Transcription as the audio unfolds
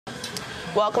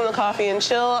Welcome to Coffee and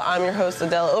Chill. I'm your host,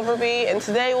 Adela Overby, and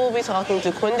today we'll be talking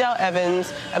to Quindell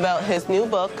Evans about his new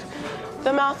book,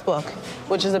 The Mouth Book,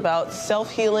 which is about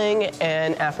self-healing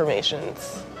and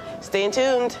affirmations. Stay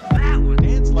tuned.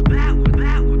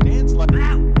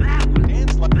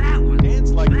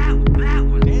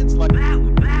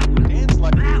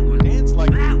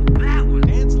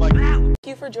 Thank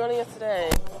you for joining us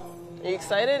today. Are you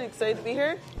excited? Excited to be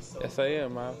here? Yes, I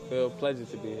am. I feel pleasure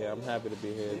to be here. I'm happy to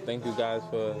be here. Thank you guys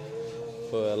for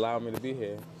allowing me to be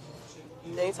here.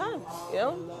 Anytime. You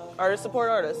know, artists support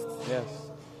artists. Yes.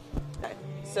 Okay.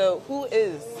 So, who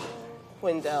is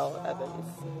Quindell Evans?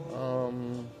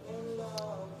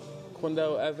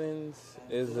 Quindell Evans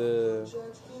is a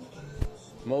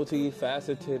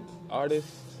multifaceted artist,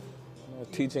 a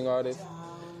teaching artist,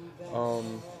 a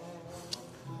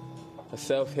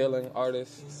self-healing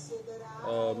artist,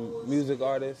 music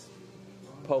artist,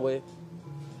 poet,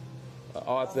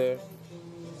 author.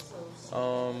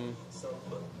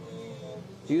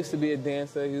 He used to be a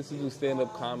dancer. He used to do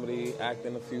stand-up comedy, act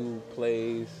in a few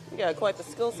plays. Yeah, quite the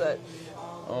skill set.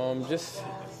 Just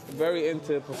very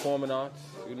into performing arts,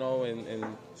 you know,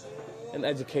 and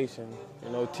education,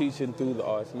 you know, teaching through the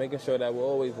arts, making sure that we're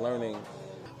always learning.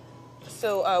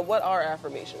 So, what are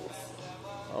affirmations?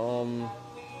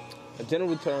 A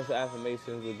general term for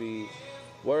affirmations would be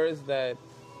words that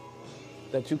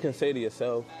you can say to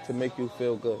yourself to make you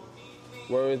feel good.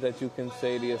 Words that you can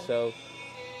say to yourself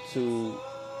to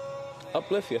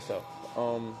uplift yourself.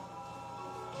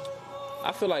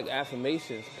 I feel like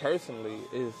affirmations, personally,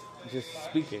 is just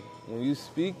speaking. When you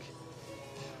speak,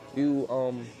 you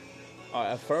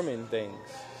are affirming things.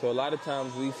 So a lot of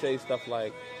times we say stuff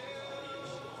like,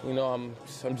 you know, I'm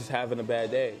just having a bad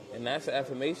day, and that's an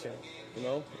affirmation, you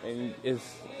know, and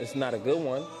it's not a good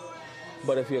one.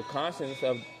 But if you're conscious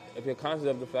of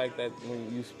the fact that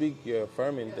when you speak, you're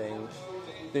affirming things,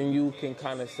 then you can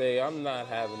kind of say, I'm not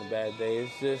having a bad day.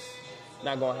 It's just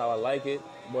not going how I like it,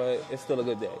 but it's still a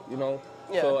good day, you know?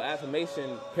 Yeah. So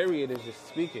affirmation, period, is just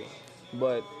speaking.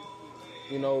 But,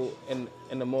 you know, in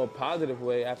a more positive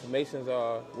way, affirmations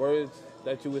are words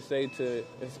that you would say to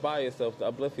inspire yourself, to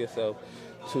uplift yourself,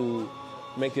 to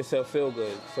make yourself feel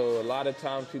good. So a lot of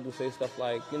times people say stuff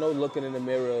like, you know, looking in the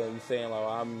mirror and saying,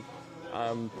 like,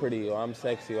 I'm pretty, or I'm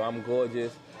sexy, or I'm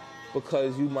gorgeous,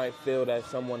 because you might feel that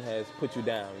someone has put you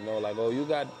down, you know, like, oh, you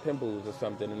got pimples or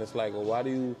something, and it's like, well, why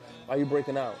are you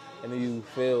breaking out? And then you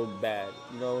feel bad,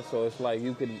 you know, so it's like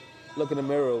you can look in the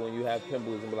mirror when you have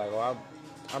pimples and be like, oh,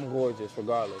 I'm gorgeous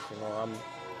regardless, you know,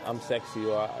 I'm sexy,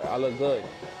 or I look good.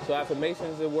 So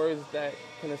affirmations are words that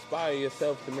can inspire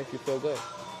yourself to make you feel good.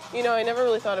 You know, I never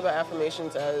really thought about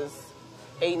affirmations as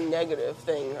a negative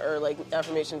thing, or like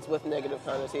affirmations with negative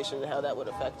connotation and how that would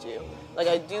affect you. Like,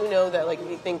 I do know that, like, if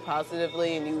you think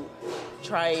positively and you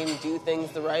try and do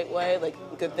things the right way, like,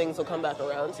 good things will come back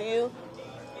around to you.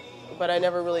 But I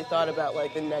never really thought about,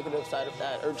 like, the negative side of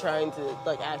that, or trying to,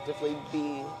 like, actively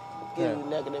do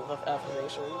negative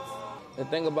affirmations. The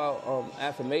thing about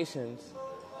affirmations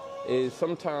is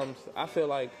sometimes I feel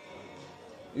like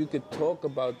you could talk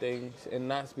about things and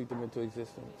not speak them into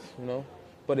existence, you know?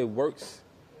 But it works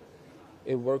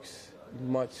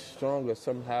much stronger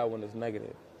somehow when it's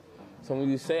negative. So when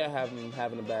you say I'm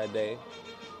having a bad day,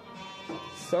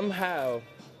 somehow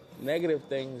negative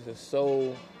things are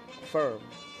so firm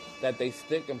that they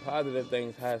stick, and positive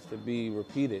things has to be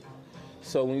repeated.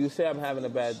 So when you say I'm having a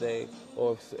bad day,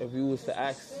 or if you was to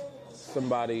ask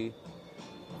somebody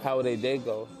how their day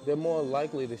go, they're more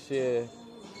likely to share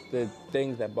the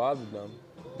things that bothered them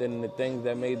than the things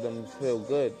that made them feel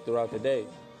good throughout the day.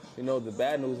 You know, the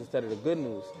bad news instead of the good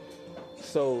news.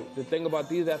 So the thing about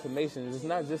these affirmations is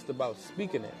not just about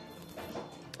speaking it.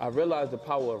 I realized the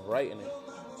power of writing it.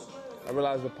 I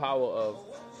realized the power of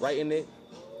writing it,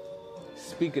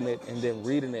 speaking it, and then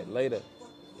reading it later,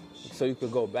 so you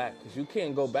could go back. Because you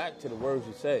can't go back to the words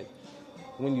you said.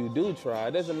 When you do try,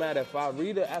 it doesn't matter if I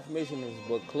read the affirmation in this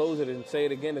book, close it, and say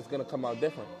it again, it's going to come out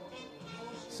different.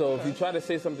 So if you try to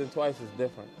say something twice, it's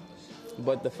different.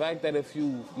 But the fact that if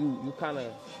you kind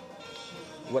of,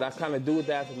 what I kind of do with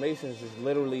the affirmations is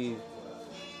literally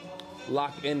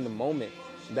lock in the moment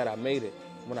that I made it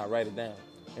when I write it down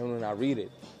and when I read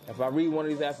it. If I read one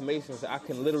of these affirmations, I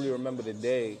can literally remember the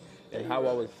day and how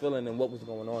I was feeling and what was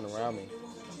going on around me,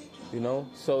 you know?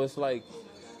 So it's like,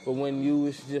 but if you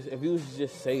was to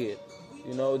just say it,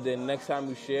 you know, then next time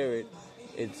you share it,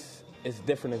 it's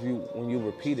different when you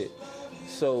repeat it.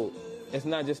 So it's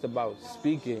not just about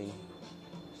speaking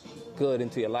good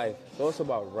into your life. It's also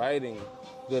about writing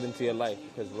good into your life,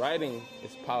 because writing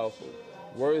is powerful.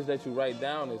 Words that you write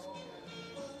down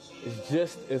is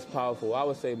just as powerful. I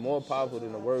would say more powerful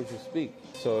than the words you speak.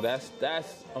 So that's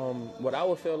what I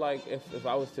would feel like if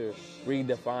I was to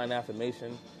redefine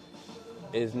affirmation.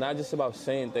 Is not just about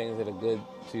saying things that are good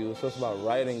to you. It's also about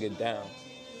writing it down.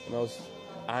 You know,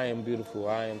 I am beautiful.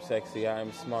 I am sexy. I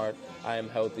am smart. I am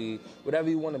healthy. Whatever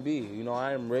you want to be. You know,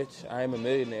 I am rich. I am a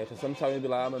millionaire. Because sometimes you be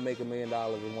like, I'm going to make $1 million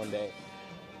in one day.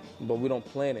 But we don't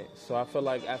plan it. So I feel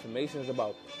like affirmation is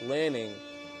about planning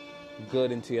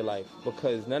good into your life.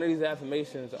 Because none of these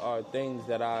affirmations are things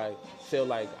that I feel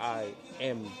like I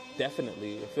am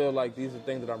definitely. I feel like these are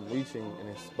things that I'm reaching and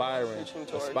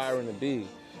aspiring to be.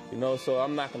 You know, so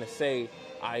I'm not going to say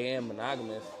I am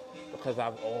monogamous because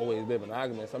I've always been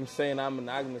monogamous. I'm saying I'm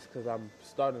monogamous because I'm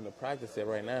starting to practice it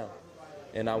right now.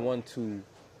 And I want to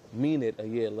mean it a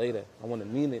year later. I want to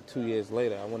mean it 2 years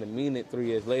later. I want to mean it 3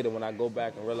 years later when I go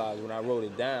back and realize when I wrote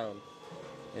it down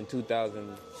in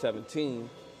 2017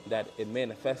 that it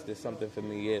manifested something for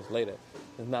me years later.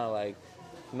 It's not like,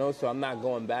 you know, so I'm not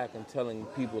going back and telling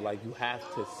people like you have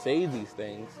to say these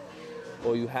things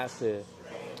or you have to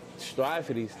strive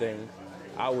for these things.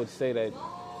 I would say that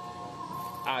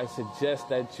I suggest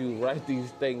that you write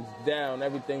these things down,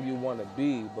 everything you want to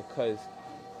be, because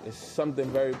it's something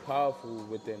very powerful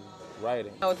within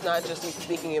writing. Now it's not just you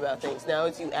speaking about things. Now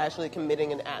it's you actually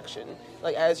committing an action.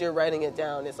 Like as you're writing it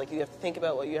down, it's like you have to think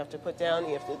about what you have to put down.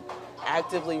 You have to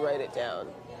actively write it down.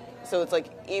 So it's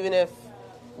like even if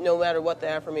no matter what the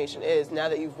affirmation is, now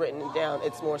that you've written it down,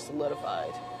 it's more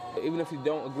solidified. Even if you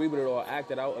don't agree with it or act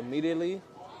it out immediately,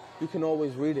 you can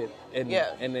always read it and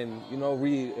then, you know,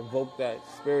 re-evoke that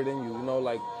spirit in you, you know,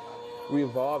 like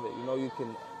re-evolve it. You know, you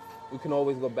can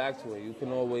always go back to it. You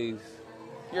can always...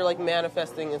 You're like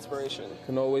manifesting inspiration. You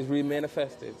can always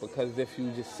re-manifest it, because if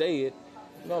you just say it,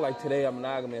 you know, like today I'm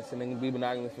monogamous and then be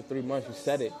monogamous for 3 months, you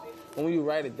said it. And when you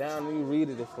write it down, when you read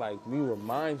it, it's like you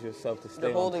remind yourself to stay on path.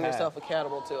 You're holding yourself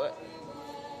accountable to it.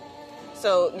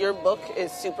 So your book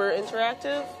is super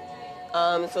interactive.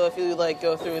 So if you like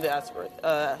go through the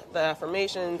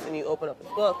affirmations and you open up the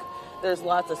book, there's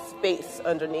lots of space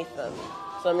underneath them.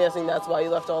 So I'm guessing that's why you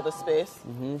left all this space.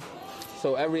 Mm-hmm.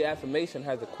 So every affirmation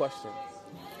has a question.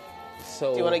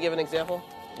 So do you want to give an example?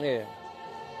 Yeah.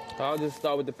 I'll just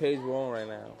start with the page we're on right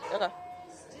now. Okay.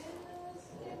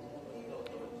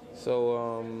 So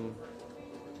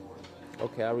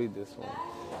okay, I'll read this one.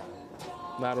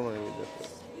 No, I don't want to read this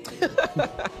one.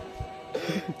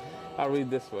 I'll read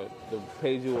this one, the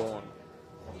page you were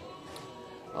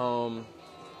on.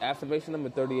 Affirmation number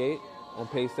 38 on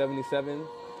page 77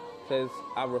 says,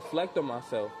 I reflect on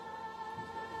myself,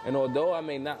 and although I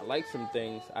may not like some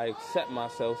things, I accept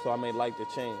myself so I may like the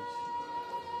change.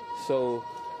 So,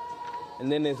 and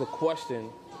then there's a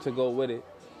question to go with it.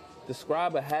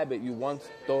 Describe a habit you once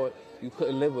thought you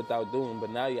couldn't live without doing, but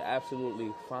now you're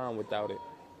absolutely fine without it.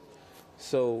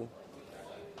 So,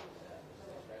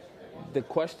 the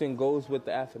question goes with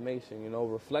the affirmation, you know,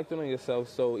 reflecting on yourself.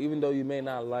 So even though you may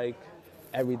not like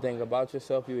everything about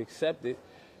yourself, you accept it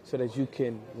so that you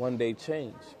can one day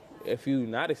change. If you're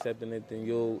not accepting it, then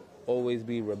you'll always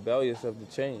be rebellious of the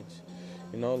change.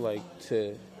 You know, like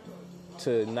to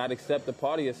not accept a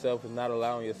part of yourself is not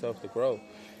allowing yourself to grow.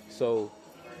 So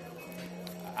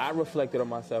I reflected on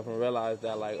myself and realized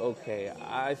that, like, okay,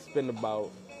 I spend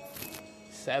about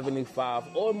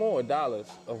 $75 or more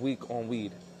a week on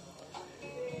weed.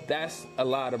 That's a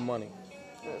lot of money.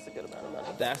 That's a good amount of money.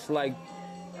 That's like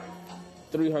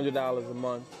 $300 a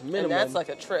month minimum. And that's like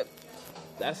a trip.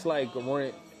 That's like a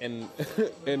rent and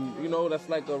you know, that's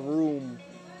like a room.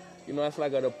 You know, that's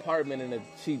like an apartment in a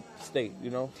cheap state, you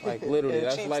know? Like literally,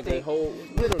 that's like state.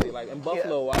 Literally, like in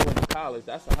Buffalo, I went to college,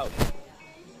 that's a house.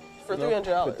 For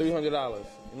 $300. For $300,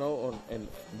 you know? And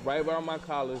right around my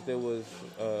college, there was,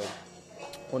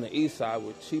 on the east side,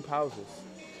 with cheap houses.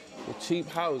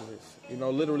 You know,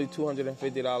 literally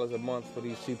 $250 a month for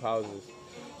these cheap houses.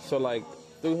 So like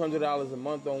 $300 a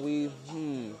month on weed,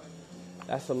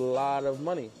 that's a lot of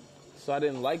money. So I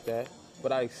didn't like that,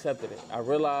 but I accepted it. I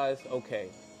realized, okay,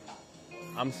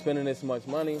 I'm spending this much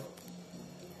money.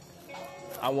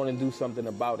 I want to do something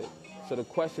about it. So the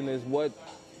question is,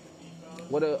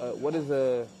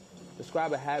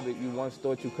 describe a habit you once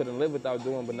thought you couldn't live without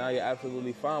doing, but now you're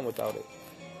absolutely fine without it.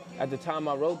 At the time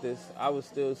I wrote this, I was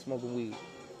still smoking weed.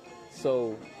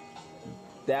 So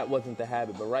that wasn't the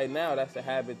habit. But right now, that's a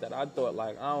habit that I thought,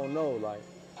 like, I don't know, like,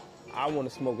 I want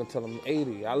to smoke until I'm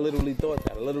 80. I literally thought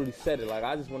that. I literally said it. Like,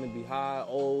 I just want to be high,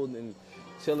 old, and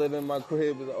chilling in my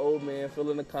crib as an old man,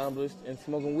 feeling accomplished, and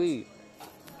smoking weed.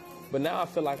 But now I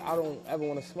feel like I don't ever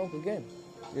want to smoke again.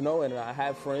 You know, and I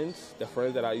have friends, the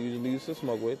friends that I usually used to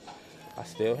smoke with, I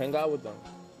still hang out with them.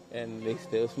 And they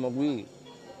still smoke weed.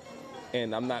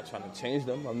 And I'm not trying to change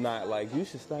them. I'm not like, you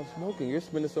should stop smoking. You're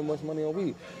spending so much money on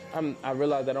weed. I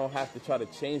realize I don't have to try to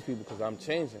change people because I'm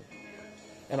changing.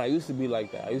 And I used to be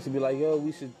like that. I used to be like, yo,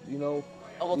 we should,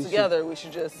 Altogether, we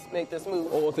should just make this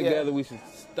move. Altogether, we should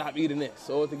stop eating this.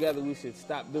 Altogether, we should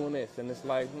stop doing this. And it's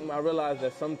like, I realize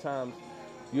that sometimes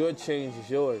your change is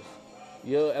yours.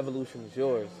 Your evolution is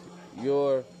yours.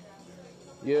 Your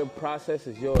process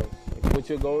is yours. What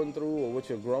you're going through or what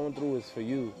you're growing through is for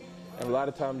you. And a lot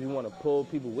of times you want to pull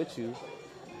people with you.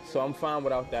 So I'm fine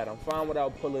without that. I'm fine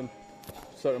without pulling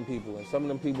certain people. And some of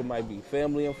them people might be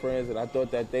family and friends, and I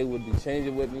thought that they would be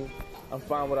changing with me. I'm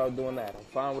fine without doing that. I'm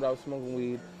fine without smoking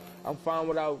weed. I'm fine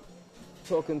without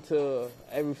talking to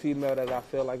every female that I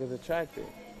feel like is attractive.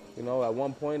 At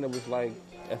one point it was like,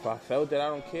 if I felt it, I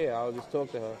don't care. I'll just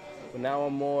talk to her. But now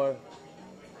I'm more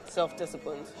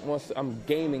self-disciplined. I'm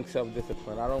gaining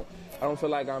self-discipline. I don't feel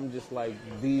like I'm just like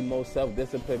the most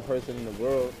self-disciplined person in the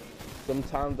world.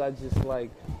 Sometimes I just like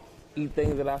eat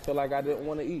things that I feel like I didn't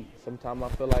want to eat. Sometimes I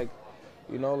feel like,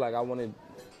 like I want to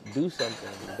do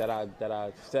something that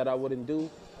I said I wouldn't do,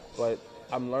 but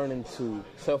I'm learning to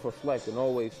self-reflect and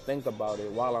always think about it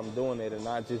while I'm doing it and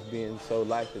not just being so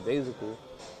lackadaisical,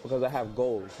 because I have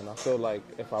goals. And I feel like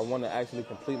if I want to actually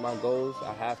complete my goals,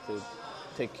 I have to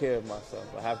take care of myself.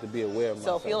 I have to be aware of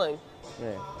myself. Self-healing.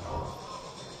 Yeah.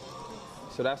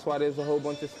 So that's why there's a whole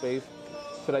bunch of space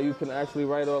so that you can actually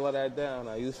write all of that down.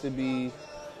 I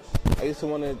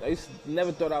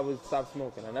never thought I would stop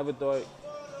smoking. I never thought,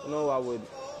 I would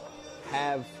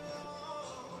have,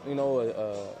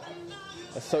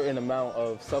 a certain amount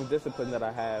of self-discipline that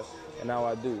I have, and now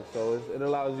I do. So it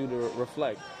allows you to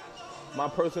reflect. My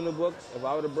personal book, if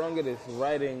I would have brung it, it's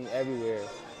writing everywhere,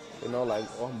 like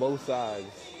on both sides.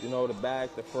 The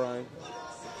back, the front,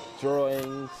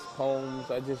 drawings, poems.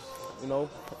 I just,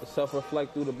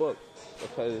 self-reflect through the book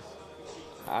because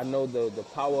I know the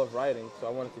power of writing, so I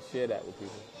wanted to share that with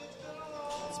people.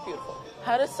 It's beautiful.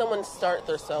 How does someone start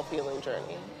their self-healing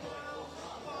journey?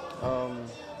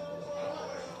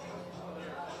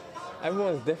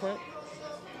 Everyone's different,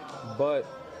 but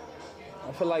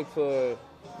I feel like for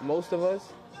most of us,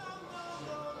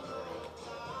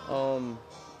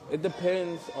 it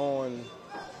depends on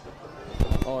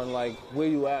like where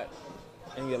you at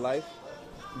in your life.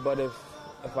 But if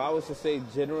I was to say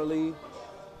generally,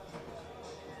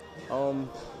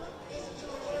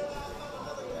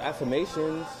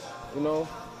 affirmations,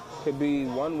 could be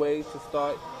one way to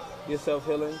start your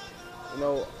self-healing.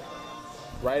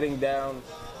 Writing down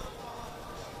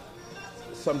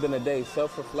something a day,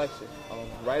 self-reflection.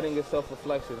 Writing is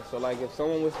self-reflection. So like if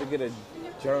someone was to get a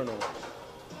journal,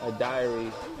 a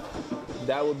diary,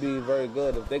 that would be very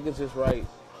good. If they could just write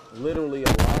literally a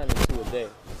line or two a day.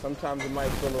 Sometimes it might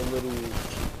feel a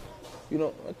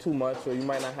little, too much, or you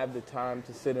might not have the time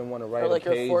to sit and want to write like a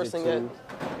page you're forcing or two.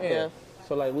 it. Yeah.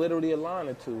 So like literally a line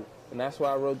or two. And that's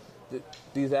why I wrote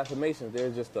these affirmations. They're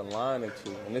just a line or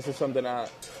two. And this is something I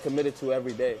committed to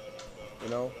every day,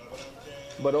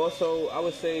 But also, I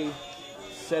would say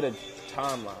set a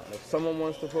timeline. If someone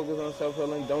wants to focus on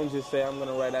self-healing, don't just say, I'm going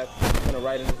to write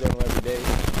in this journal every day.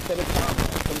 Set a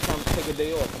timeline. Sometimes take a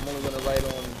day off. I'm only going to write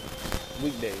on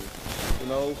weekdays,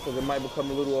 because it might become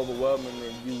a little overwhelming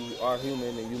and you are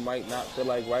human and you might not feel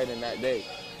like writing that day.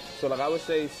 So like I would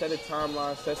say, set a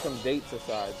timeline, set some dates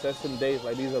aside. Set some days,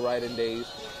 like these are writing days,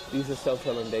 these are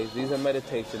self-healing days, these are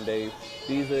meditation days,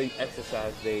 these are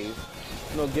exercise days.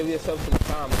 Give yourself some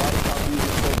time. A lot of times we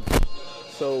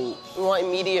just so we want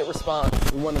immediate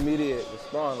response. We want immediate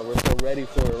response. We're so ready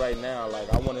for it right now.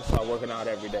 Like I want to start working out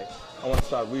every day. I want to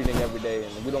start reading every day,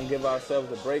 and we don't give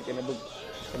ourselves a break, and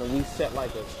we set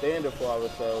like a standard for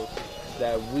ourselves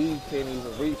that we can't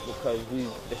even reach because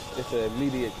it's an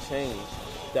immediate change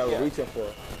that we're reaching for.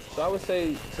 So I would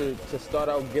say to start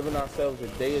out giving ourselves a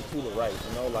day or two to write.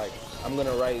 Like I'm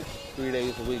gonna write 3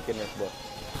 days a week in this book.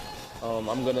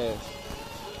 I'm gonna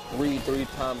read 3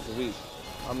 times a week.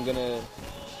 I'm gonna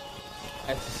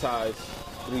exercise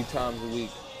 3 times a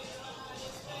week.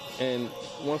 And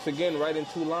once again, writing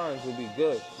 2 lines would be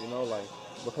good,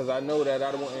 because I know that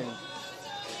I don't.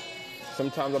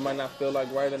 Sometimes I might not feel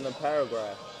like writing a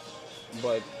paragraph,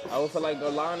 but I would feel like a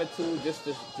line or 2 just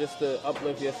to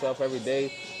uplift yourself every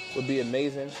day would be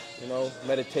amazing.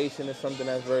 Meditation is something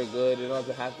that's very good. It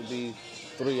doesn't have to be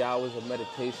 3 hours of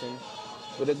meditation,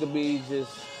 but it could be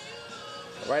just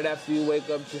right after you wake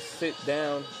up, just sit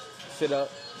down, sit up,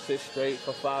 sit straight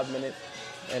for 5 minutes,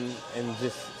 and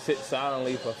just sit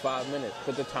silently for 5 minutes.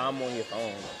 Put the time on your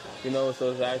phone,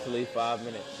 so it's actually 5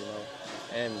 minutes,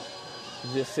 and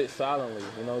just sit silently.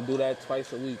 Do that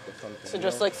twice a week or something. So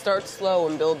just like start slow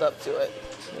and build up to it.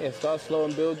 Yeah, start slow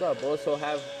and build up. Also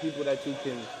have people that you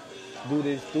can do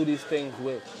these things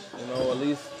with. At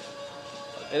least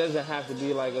it doesn't have to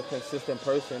be like a consistent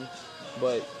person,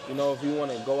 but if you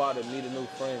want to go out and meet a new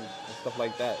friend and stuff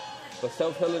like that. But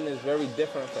self-healing is very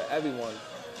different for everyone,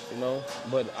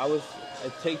 But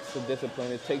it takes a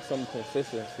discipline. It takes some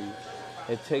consistency.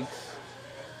 It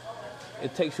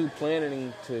takes you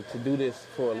planning to do this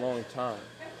for a long time.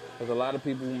 Because a lot of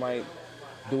people might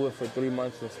do it for 3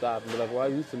 months and stop and be like, well, I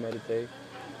used to meditate.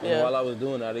 And while I was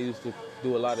doing that, I used to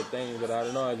do a lot of things, but I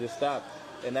don't know, I just stopped.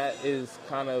 And that is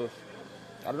kind of,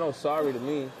 I don't know, sorry to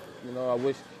me. I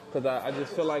wish, because I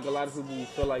just feel like a lot of people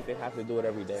feel like they have to do it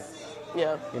every day.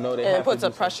 Yeah. And it puts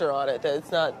a pressure on it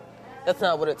that that's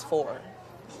not what it's for.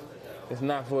 It's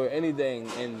not for anything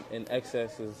in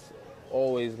excess is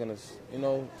always going to,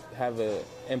 have an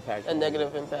impact. A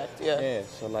negative impact, yeah. Yeah,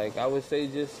 so like I would say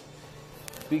just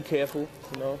be careful,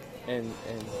 and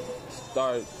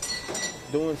start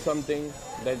doing something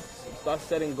start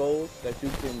setting goals that you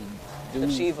can do.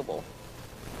 Achievable.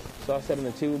 Start setting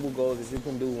achievable goals that you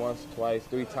can do once, twice,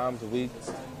 3 times a week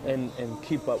and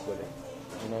keep up with it,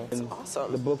 That's and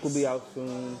awesome. The book will be out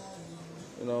soon,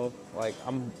 like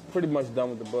I'm pretty much done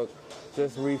with the book.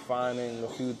 Just refining a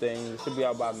few things. It should be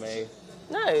out by May.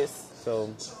 Nice.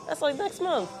 So that's like next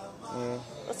month. Yeah.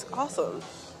 That's awesome.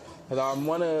 Cause I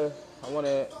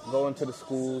wanna go into the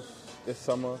schools this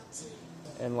summer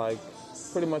and like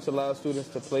pretty much allow students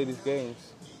to play these games.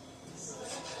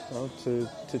 To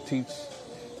teach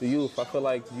the youth. I feel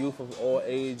like youth of all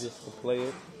ages can play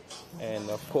it. And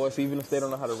of course, even if they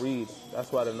don't know how to read, that's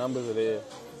why the numbers are there.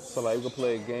 So like you can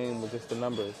play a game with just the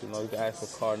numbers. You can ask for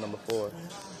card number 4.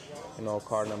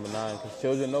 Card number 9, because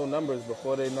children know numbers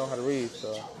before they know how to read.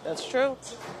 So that's true.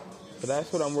 So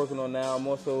that's what I'm working on now. I'm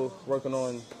also working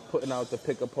on putting out the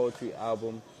Pick Up Poetry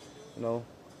album,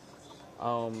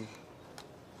 and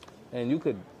you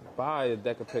could buy a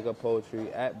deck of Pick Up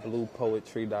Poetry at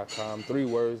bluepoetry.com. 3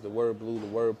 words, the word blue, the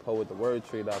word poet, the word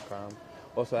tree.com.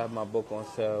 Also have my book on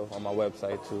sale on my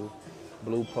website too,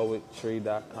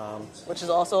 bluepoetry.com. Which is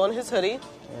also on his hoodie,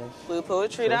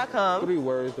 bluepoetry.com. 3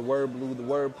 words, the word blue, the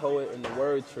word poet, and the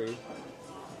word tree.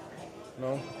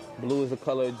 Blue is the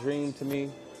color of dream to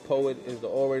me. Poet is the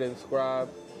orator and scribe.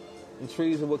 And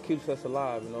trees are what keeps us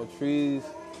alive. Trees,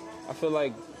 I feel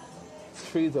like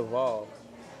trees evolve,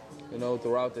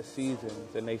 throughout the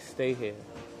seasons, and they stay here.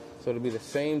 So it'll be the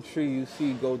same tree you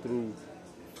see go through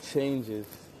changes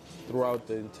throughout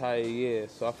the entire year.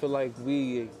 So I feel like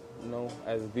we,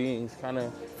 as beings, kind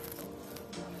of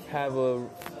have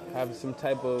some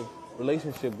type of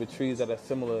relationship with trees that are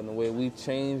similar in the way we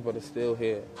change, but it's still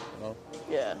here.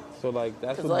 Yeah. So like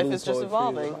that's what life blue is just poetry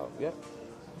evolving. is about. Yep.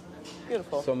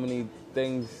 Beautiful. So many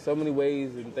things, so many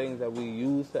ways and things that we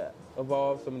use to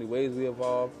evolve. So many ways we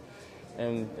evolve,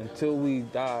 and until we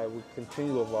die, we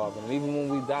continue evolving. And even when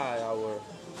we die, our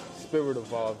spirit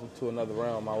evolves into another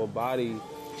realm. Our body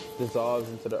dissolves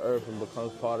into the earth and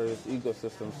becomes part of this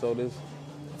ecosystem. So it's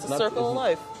a circle of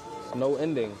life. There's no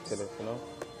ending to this,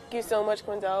 Thank you so much,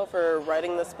 Quindell, for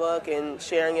writing this book and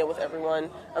sharing it with everyone.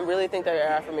 I really think that your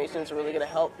affirmations are really going to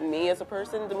help me as a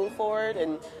person to move forward,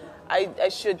 and I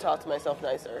should talk to myself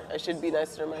nicer. I should be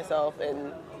nicer to myself,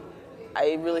 and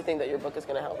I really think that your book is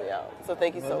going to help me out. So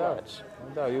thank you so much.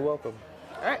 No doubt. You're welcome.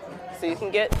 All right. So you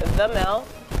can get The Mouth.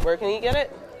 Where can you get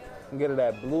it? You can get it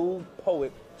at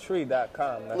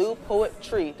bluepoetry.com.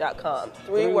 Bluepoetry.com.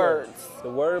 3 words.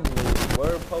 The word blue, the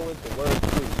word poet, the word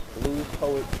tree.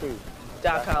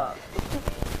 Bluepoetry.com.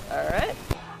 All right.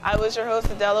 I was your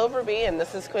host, Adele Overby, and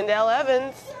this is Quindell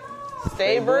Evans.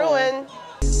 Stay brewing.